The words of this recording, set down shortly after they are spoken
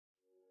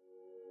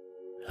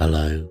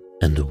Hello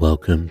and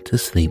welcome to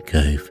Sleep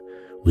Cove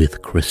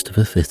with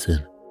Christopher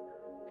Fitton,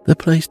 the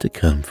place to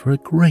come for a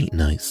great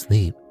night's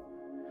sleep.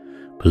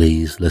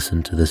 Please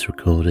listen to this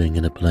recording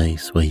in a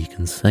place where you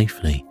can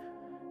safely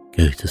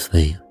go to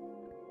sleep.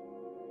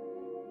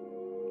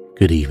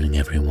 Good evening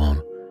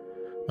everyone,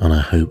 and I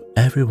hope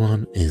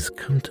everyone is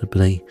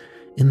comfortably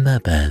in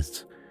their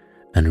beds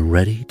and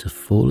ready to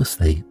fall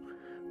asleep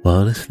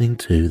while listening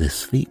to this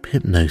sleep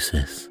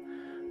hypnosis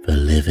for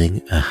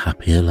living a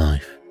happier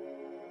life.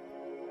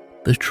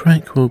 The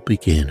track will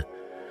begin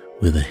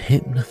with a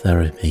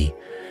hypnotherapy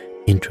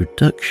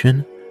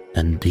introduction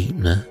and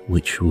deepener,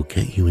 which will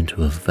get you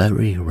into a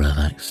very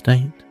relaxed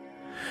state,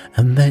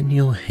 and then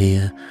you'll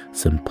hear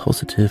some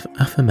positive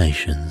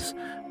affirmations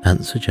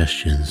and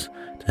suggestions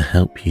to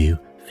help you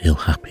feel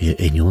happier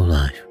in your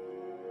life.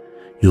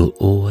 You'll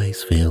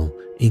always feel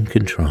in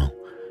control,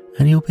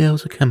 and you'll be able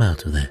to come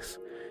out of this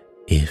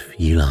if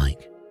you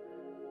like.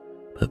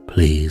 But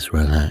please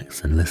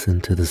relax and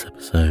listen to this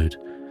episode,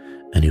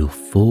 and you'll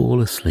fall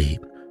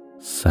asleep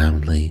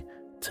soundly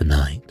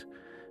tonight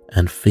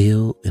and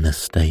feel in a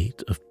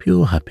state of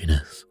pure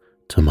happiness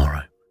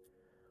tomorrow.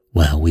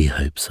 Well, we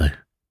hope so.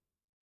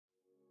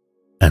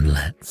 And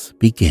let's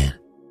begin.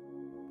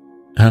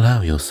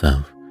 Allow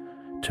yourself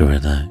to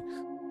relax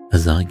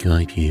as I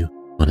guide you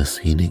on a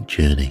scenic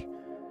journey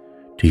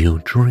to your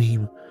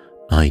dream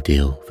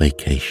ideal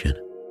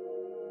vacation.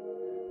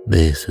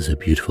 This is a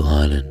beautiful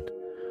island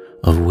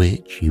of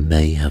which you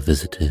may have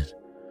visited,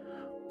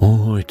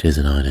 or it is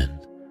an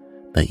island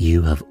that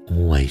you have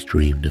always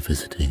dreamed of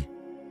visiting.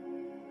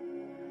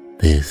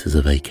 This is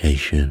a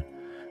vacation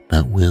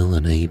that will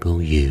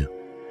enable you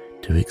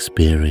to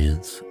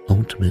experience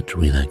ultimate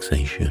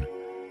relaxation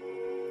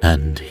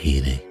and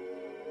healing.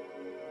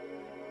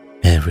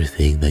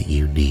 Everything that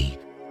you need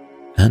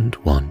and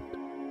want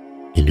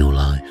in your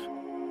life.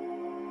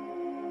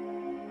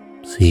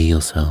 See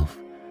yourself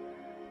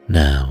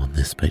now on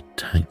this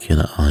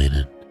spectacular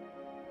island.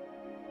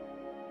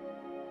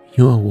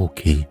 You are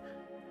walking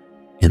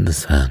in the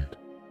sand,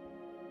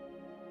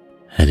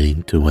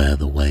 heading to where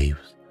the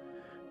waves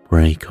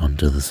break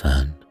onto the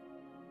sand,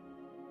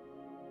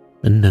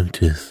 and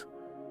notice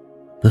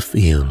the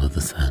feel of the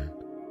sand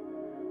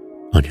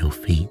on your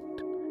feet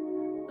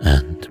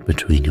and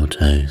between your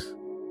toes.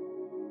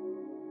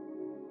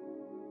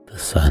 The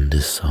sand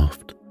is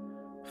soft,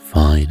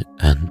 fine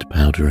and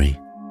powdery.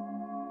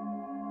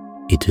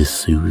 It is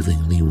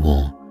soothingly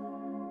warm,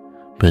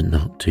 but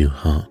not too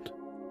hot.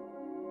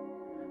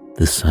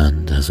 The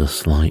sand has a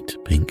slight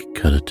pink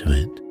colour to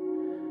it,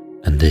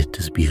 and it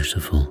is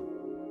beautiful.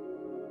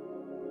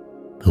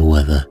 The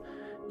weather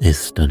is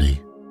stunning.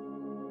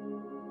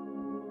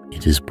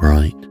 It is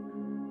bright,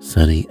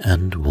 sunny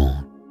and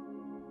warm.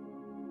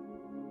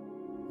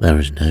 There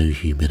is no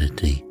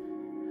humidity,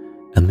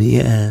 and the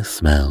air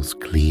smells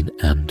clean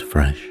and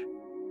fresh.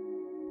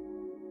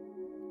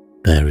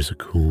 There is a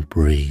cool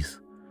breeze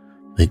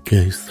that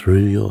goes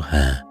through your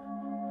hair,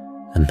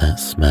 and that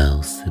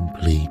smells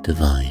simply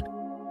divine.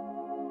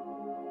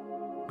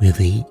 With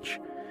each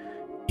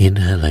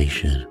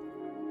inhalation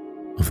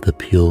of the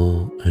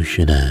pure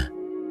ocean air,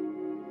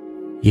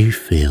 you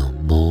feel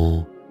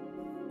more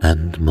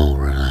and more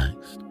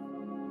relaxed.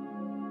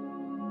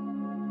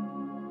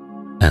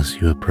 As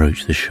you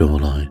approach the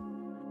shoreline,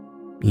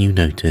 you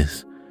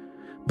notice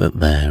that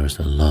there is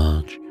a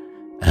large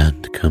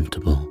and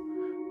comfortable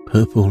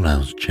purple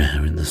lounge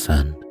chair in the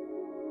sand.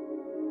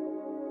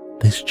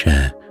 This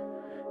chair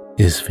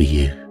is for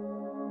you.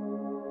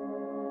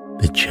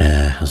 The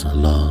chair has a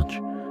large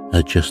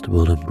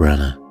adjustable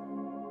umbrella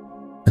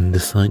and a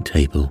side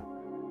table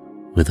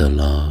with a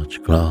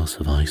large glass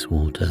of ice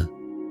water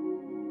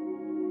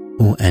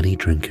or any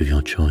drink of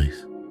your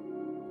choice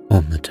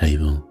on the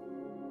table.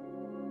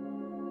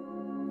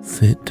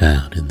 Sit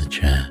down in the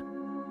chair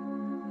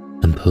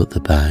and put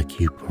the bag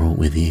you brought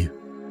with you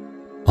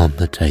on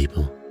the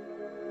table.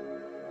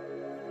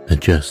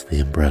 Adjust the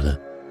umbrella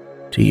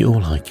to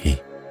your liking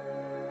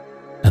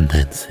and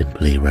then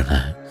simply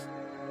relax.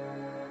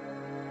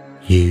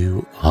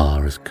 You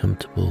are as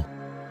comfortable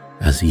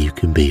as you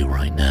can be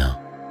right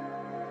now.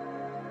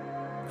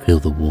 Feel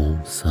the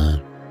warm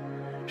sun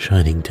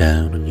shining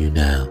down on you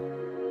now.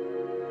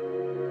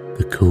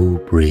 The cool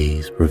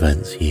breeze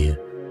prevents you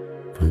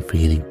from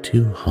feeling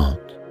too hot.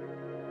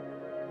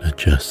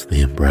 Adjust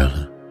the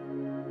umbrella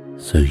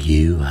so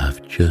you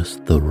have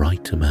just the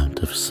right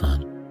amount of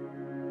sun.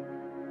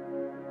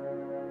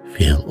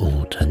 Feel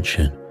all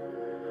tension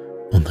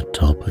on the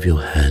top of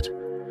your head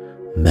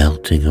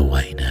melting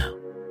away now,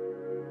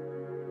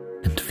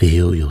 and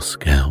feel your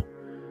scalp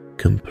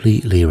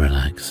completely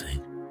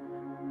relaxing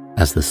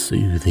as the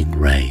soothing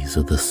rays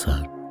of the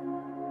sun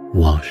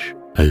wash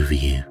over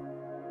you.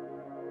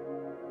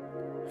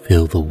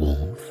 Feel the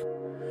warmth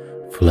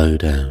flow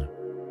down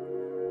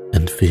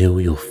and feel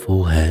your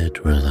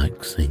forehead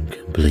relaxing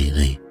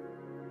completely.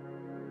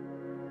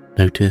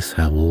 Notice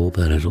how all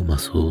the little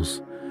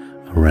muscles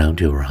around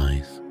your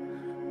eyes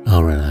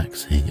are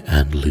relaxing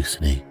and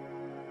loosening.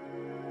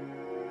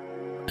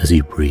 As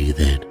you breathe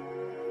in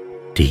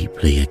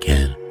deeply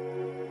again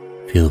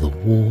Feel the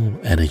warm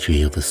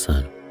energy of the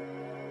sun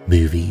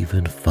move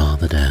even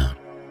farther down,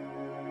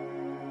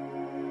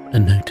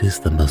 and notice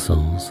the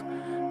muscles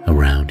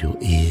around your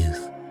ears,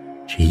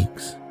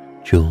 cheeks,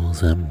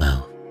 jaws and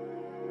mouth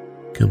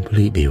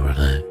completely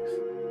relax.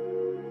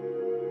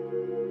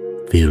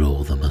 Feel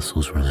all the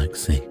muscles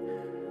relaxing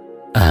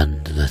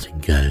and letting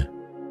go.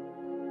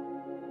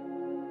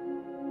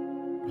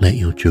 Let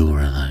your jaw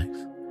relax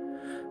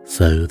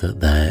so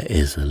that there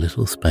is a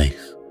little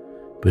space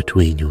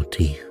between your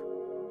teeth.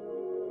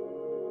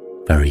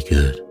 Very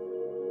good.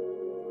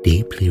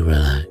 Deeply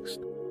relaxed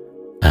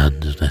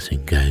and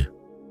letting go.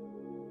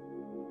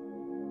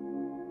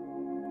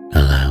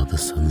 Allow the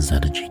sun's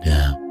energy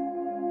now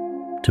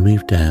to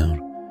move down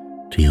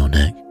to your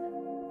neck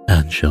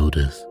and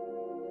shoulders,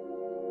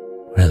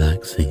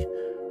 relaxing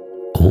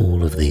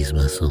all of these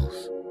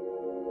muscles.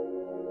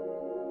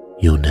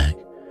 Your neck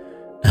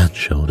and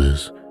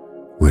shoulders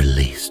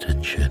release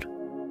tension,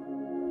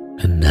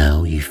 and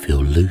now you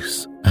feel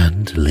loose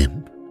and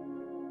limp.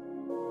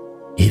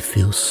 It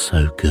feels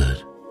so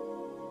good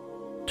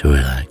to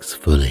relax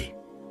fully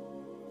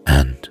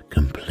and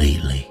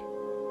completely.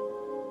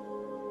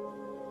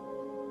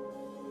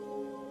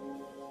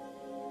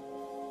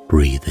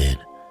 Breathe in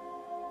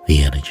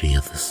the energy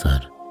of the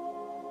sun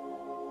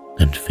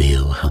and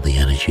feel how the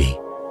energy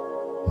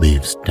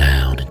moves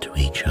down into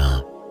each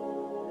arm,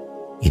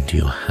 into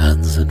your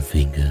hands and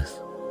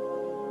fingers.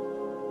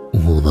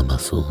 All the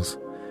muscles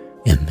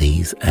in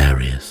these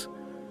areas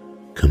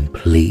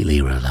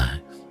completely relax.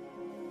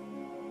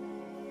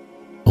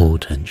 All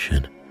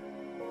tension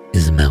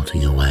is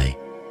melting away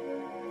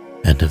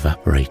and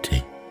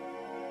evaporating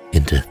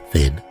into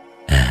thin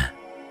air.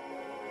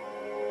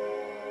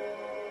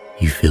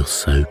 You feel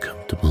so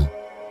comfortable,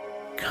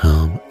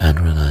 calm and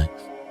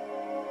relaxed,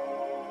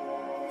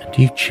 and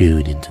you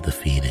tune into the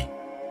feeling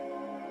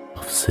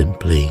of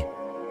simply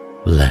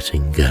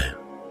letting go.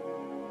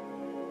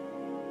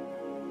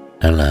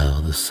 Allow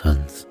the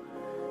sun's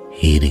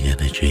healing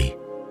energy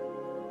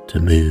to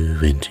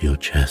move into your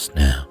chest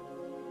now,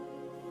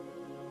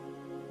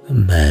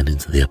 and then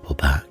into the upper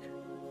back,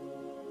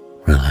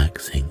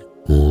 relaxing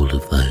all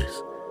of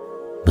those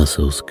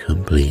muscles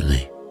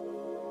completely.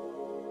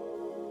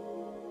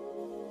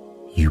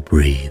 You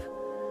breathe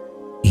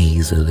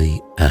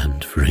easily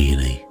and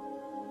freely.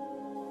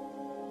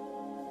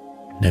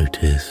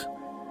 Notice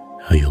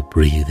how your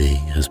breathing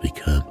has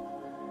become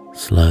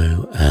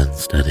slow and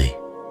steady,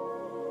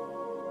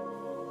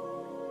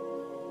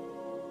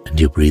 and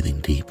you're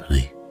breathing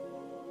deeply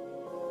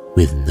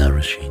with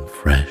nourishing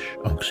fresh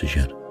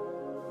oxygen.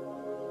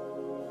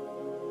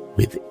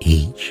 With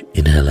each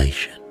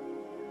inhalation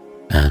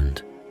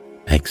and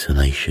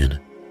exhalation,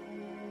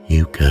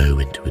 you go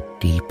into a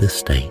deeper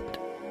state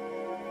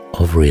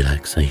of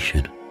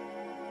relaxation.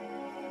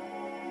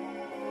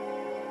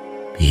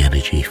 The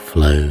energy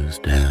flows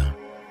down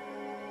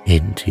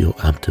into your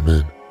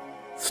abdomen,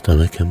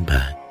 stomach and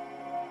back.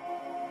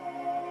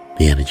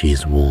 The energy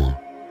is warm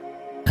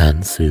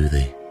and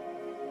soothing,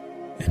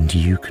 and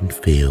you can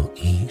feel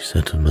each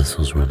set of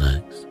muscles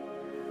relax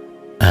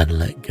and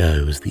let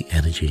go as the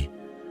energy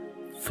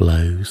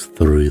flows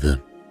through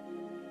them.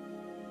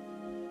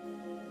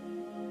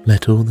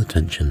 Let all the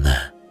tension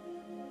there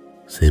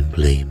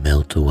simply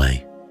melt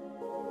away.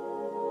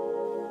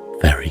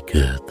 Very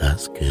good,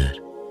 that's good.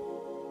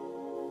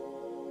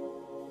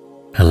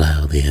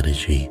 Allow the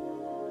energy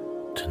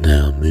to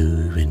now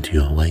move into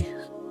your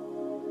waist,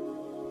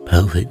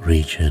 pelvic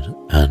region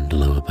and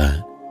lower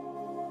back,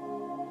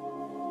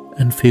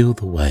 and feel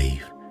the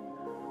wave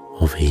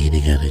of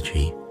healing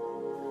energy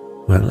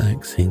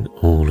relaxing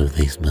all of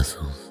these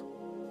muscles.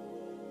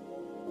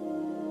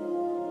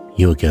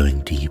 You are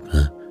going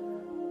deeper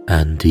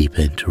and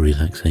deeper into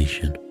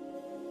relaxation.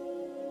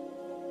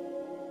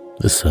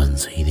 The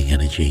sun's healing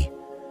energy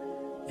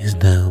is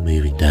now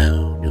moving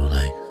down your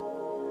legs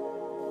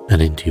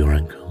and into your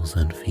ankles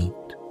and feet.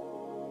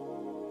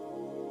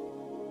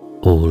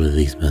 All of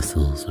these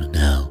muscles are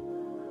now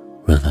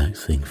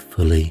relaxing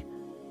fully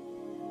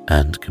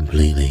and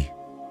completely.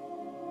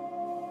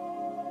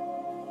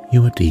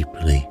 You are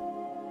deeply,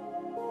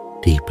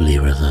 deeply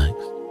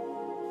relaxed.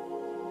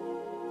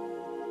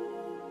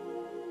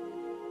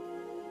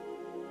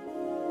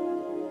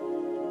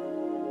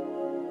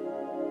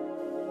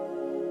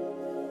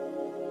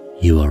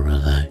 You are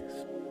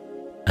relaxed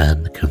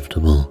and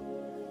comfortable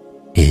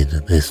in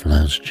this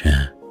lounge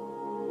chair.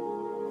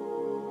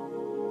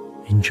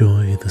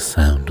 Enjoy the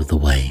sound of the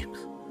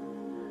waves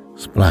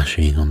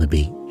splashing on the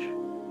beach.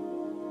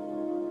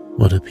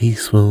 What a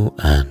peaceful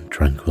and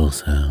tranquil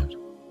sound.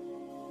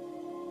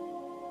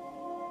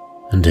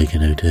 And take a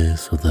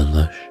notice of the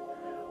lush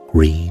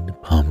green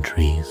palm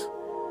trees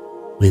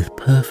with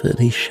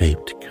perfectly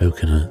shaped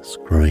coconuts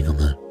growing on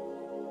them.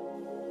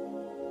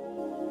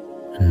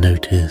 And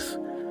notice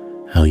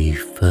how you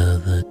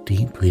further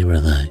deeply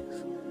relax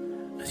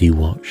as you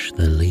watch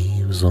the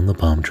leaves on the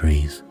palm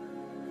trees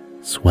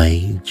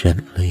sway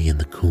gently in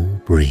the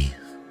cool breeze.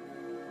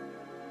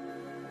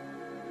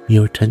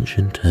 Your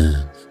attention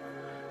turns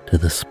to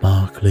the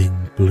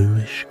sparkling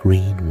bluish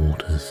green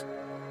waters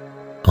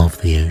of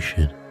the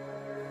ocean,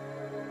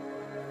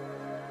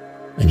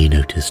 and you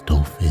notice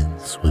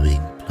dolphins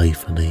swimming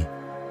playfully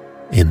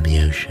in the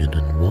ocean,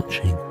 and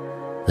watching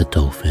the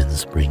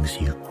dolphins brings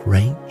you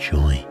great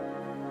joy.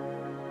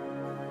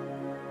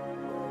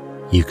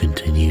 You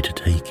continue to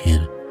take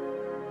in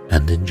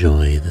and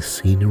enjoy the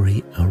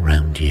scenery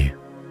around you.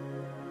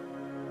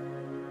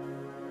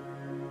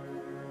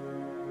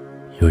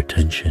 Your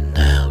attention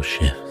now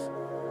shifts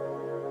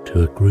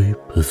to a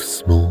group of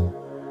small,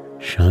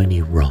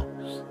 shiny rocks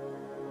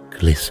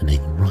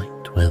glistening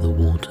right where the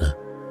water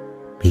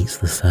meets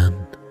the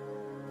sand.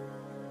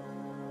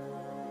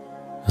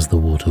 As the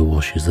water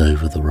washes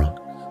over the rocks,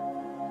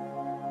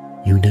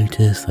 you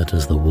notice that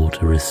as the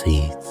water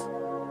recedes,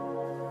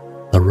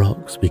 the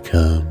rocks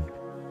become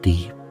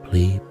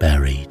deeply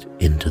buried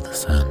into the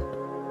sand.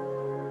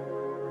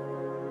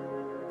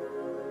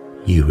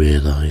 You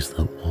realize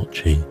that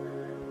watching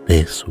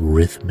this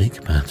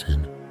rhythmic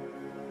pattern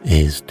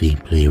is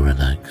deeply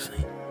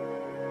relaxing.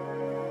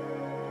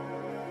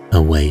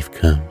 A wave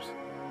comes,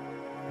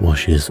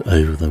 washes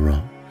over the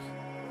rocks.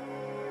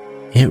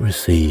 It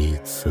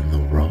recedes and the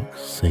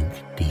rocks sink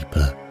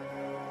deeper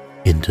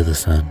into the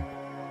sand.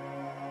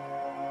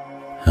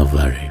 How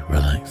very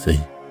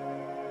relaxing.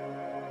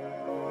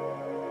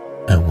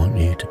 I want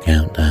you to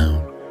count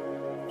down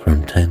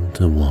from 10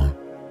 to 1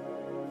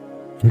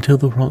 until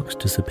the rocks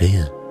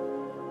disappear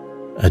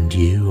and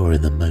you are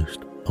in the most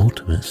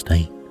ultimate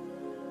state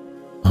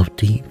of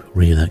deep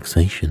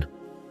relaxation.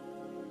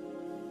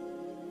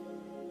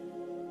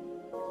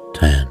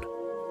 10.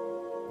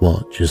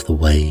 Watch as the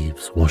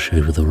waves wash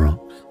over the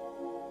rocks.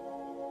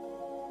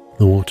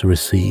 The water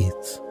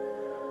recedes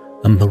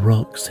and the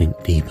rocks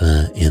sink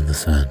deeper in the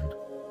sand.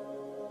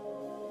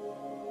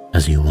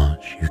 As you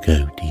watch, you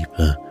go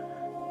deeper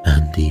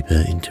and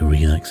deeper into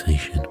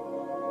relaxation.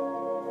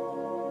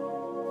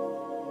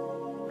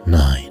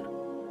 9.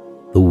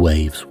 The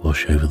waves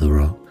wash over the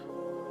rocks.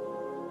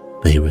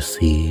 They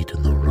recede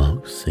and the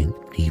rocks sink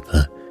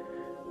deeper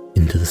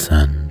into the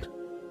sand.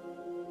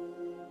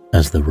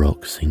 As the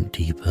rocks sink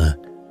deeper,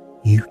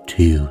 you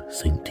too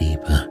sink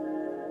deeper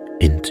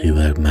into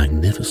a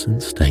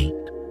magnificent state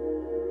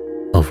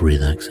of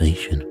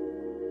relaxation.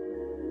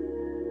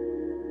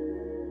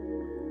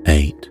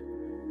 8.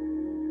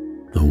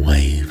 The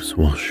waves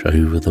wash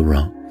over the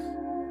rocks.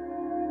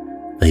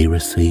 They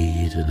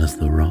recede, and as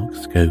the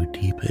rocks go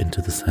deeper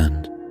into the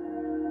sand,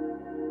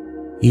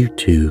 you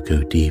too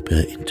go deeper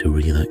into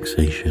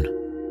relaxation.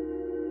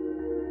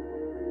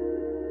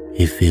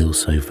 It feels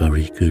so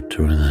very good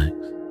to relax.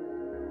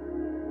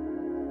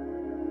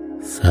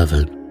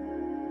 7.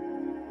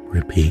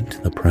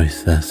 Repeat the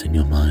process in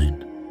your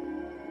mind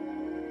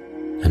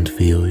and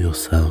feel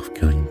yourself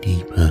going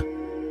deeper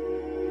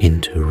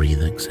into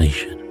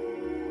relaxation.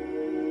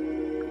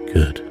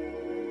 Good.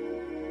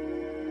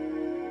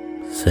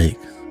 6.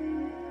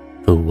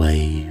 The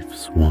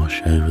waves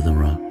wash over the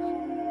rocks.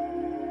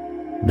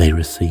 They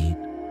recede,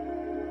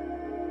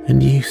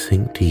 and you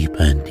sink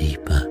deeper and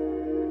deeper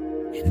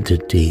into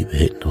deep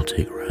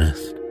hypnotic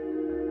rest,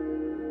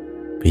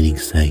 feeling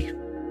safe,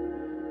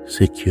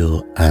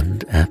 secure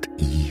and at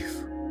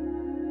ease.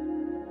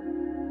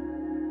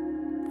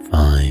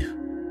 5.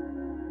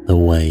 The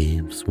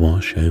waves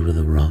wash over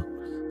the rocks,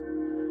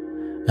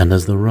 and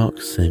as the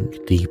rocks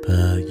sink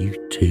deeper, you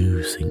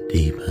too sink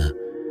deeper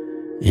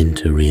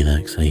into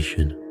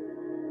relaxation.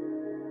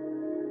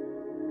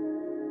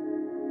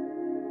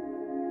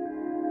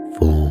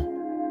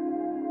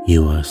 4.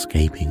 You are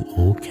escaping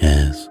all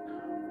cares,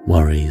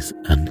 worries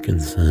and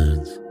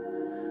concerns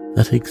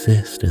that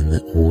exist in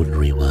the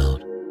ordinary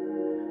world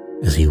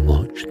as you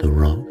watch the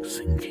rocks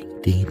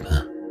sinking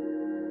deeper.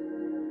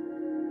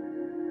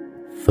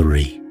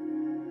 3.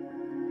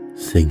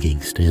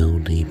 Sinking still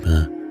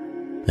deeper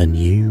than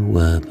you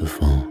were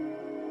before.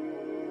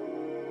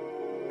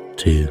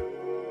 2.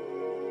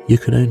 You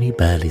can only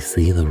barely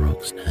see the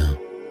rocks now.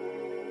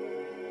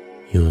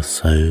 You are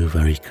so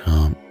very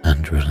calm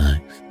and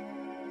relaxed.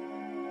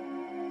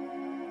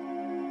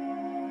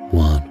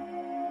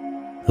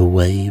 1. The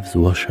waves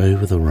wash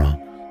over the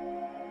rocks,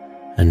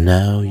 and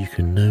now you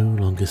can no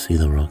longer see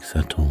the rocks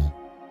at all.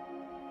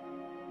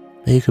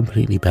 They are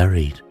completely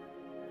buried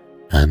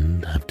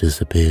and have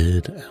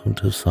disappeared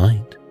out of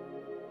sight.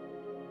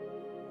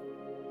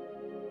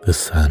 The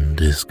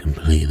sand is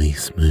completely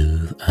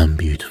smooth and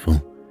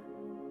beautiful,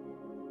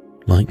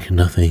 like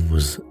nothing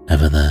was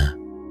ever there.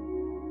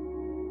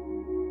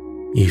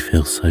 You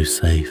feel so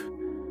safe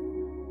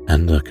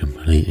and are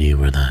completely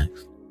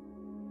relaxed.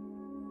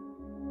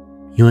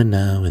 You are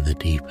now in the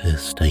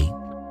deepest state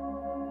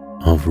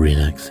of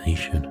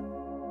relaxation.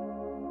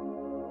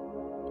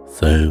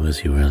 So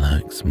as you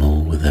relax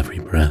more with every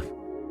breath,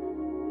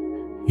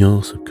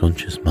 your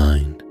subconscious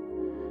mind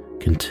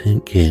can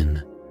take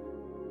in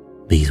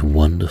these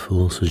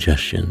wonderful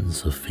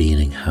suggestions of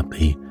feeling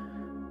happy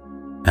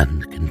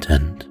and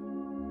content.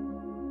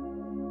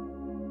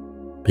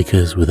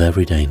 Because with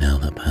every day now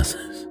that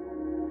passes,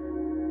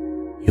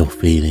 you're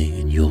feeling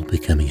and you're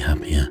becoming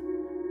happier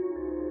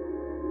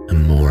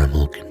and more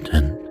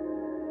content.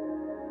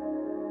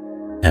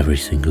 every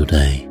single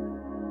day,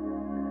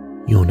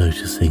 you're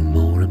noticing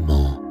more and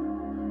more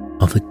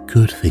of the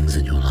good things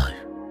in your life,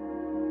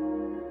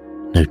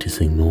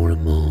 noticing more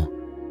and more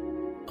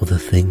of the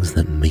things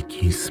that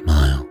make you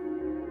smile,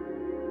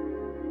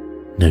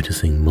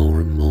 noticing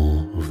more and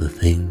more of the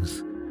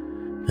things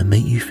that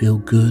make you feel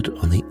good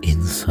on the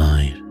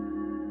inside.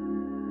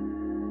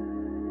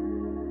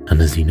 And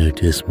as you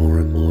notice more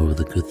and more of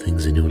the good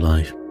things in your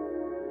life,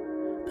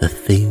 the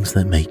things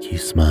that make you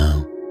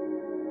smile,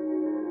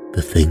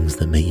 the things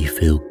that make you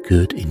feel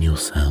good in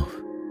yourself,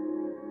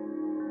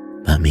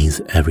 that means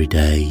every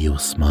day you're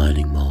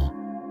smiling more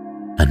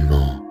and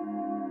more.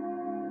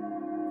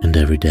 And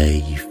every day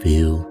you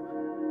feel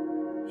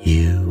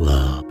you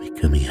are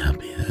becoming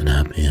happier and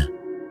happier.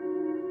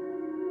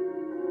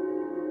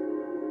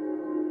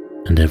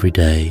 And every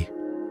day,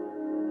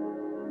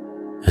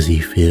 as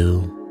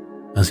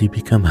you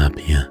become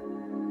happier,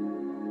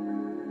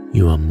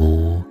 you are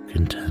more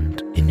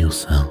content in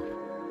yourself,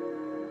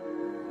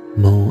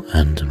 more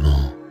and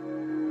more.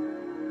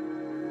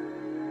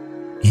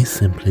 It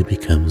simply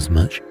becomes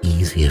much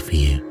easier for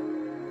you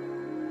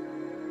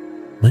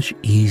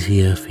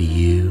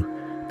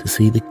to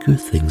see the good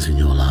things in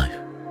your life,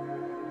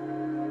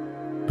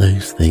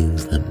 those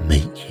things that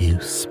make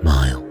you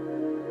smile,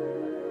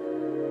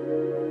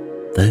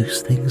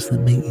 those things that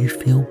make you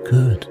feel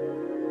good.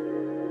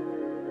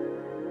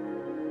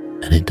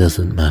 And it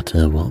doesn't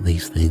matter what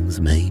these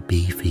things may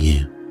be for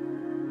you.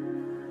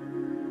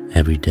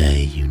 Every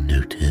day you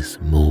notice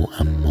more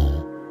and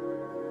more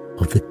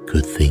of the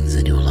good things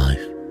in your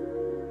life.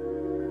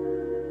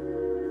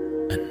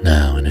 And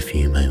now, in a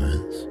few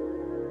moments,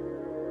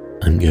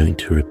 I'm going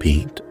to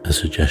repeat a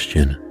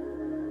suggestion.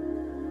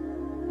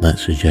 That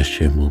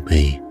suggestion will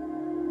be,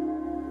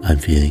 I'm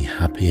feeling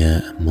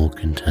happier and more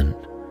content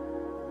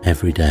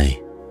every day.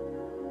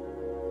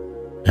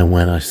 And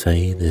when I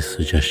say this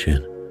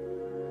suggestion,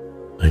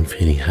 I'm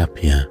feeling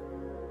happier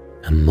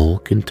and more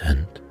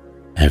content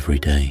every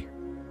day.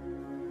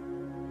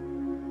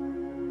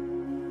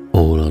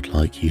 All I'd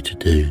like you to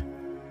do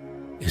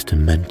is to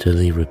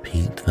mentally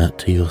repeat that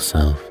to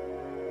yourself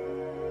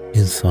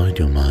inside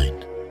your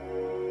mind,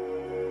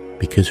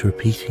 because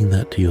repeating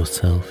that to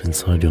yourself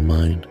inside your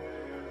mind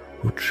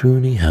will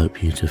truly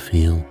help you to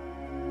feel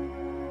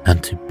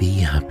and to be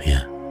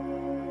happier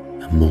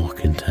and more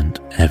content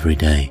every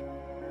day.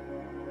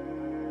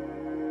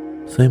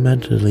 So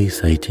mentally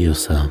say to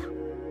yourself,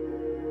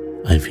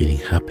 I'm feeling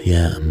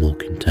happier and more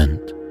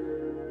content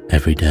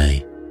every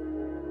day.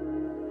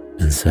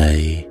 And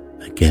say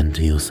again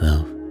to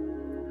yourself,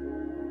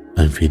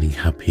 I'm feeling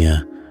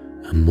happier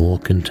and more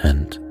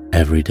content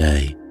every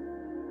day.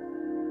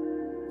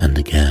 And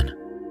again,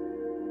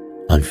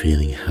 I'm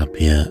feeling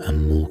happier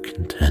and more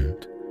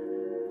content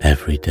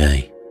every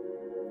day.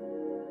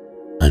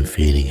 I'm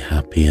feeling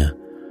happier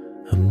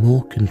and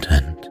more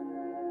content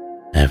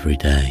every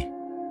day.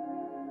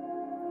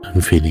 I'm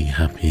feeling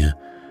happier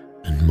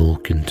and more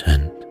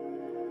content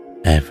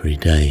every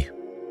day.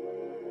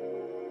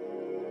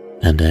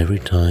 And every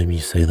time you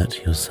say that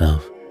to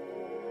yourself,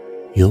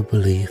 your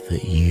belief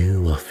that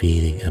you are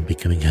feeling and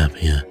becoming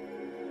happier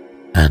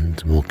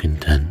and more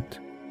content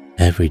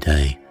every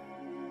day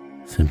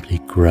simply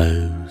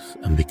grows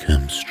and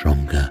becomes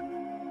stronger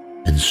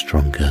and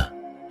stronger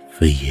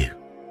for you.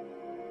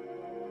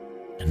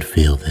 And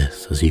feel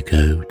this as you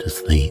go to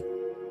sleep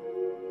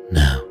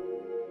now.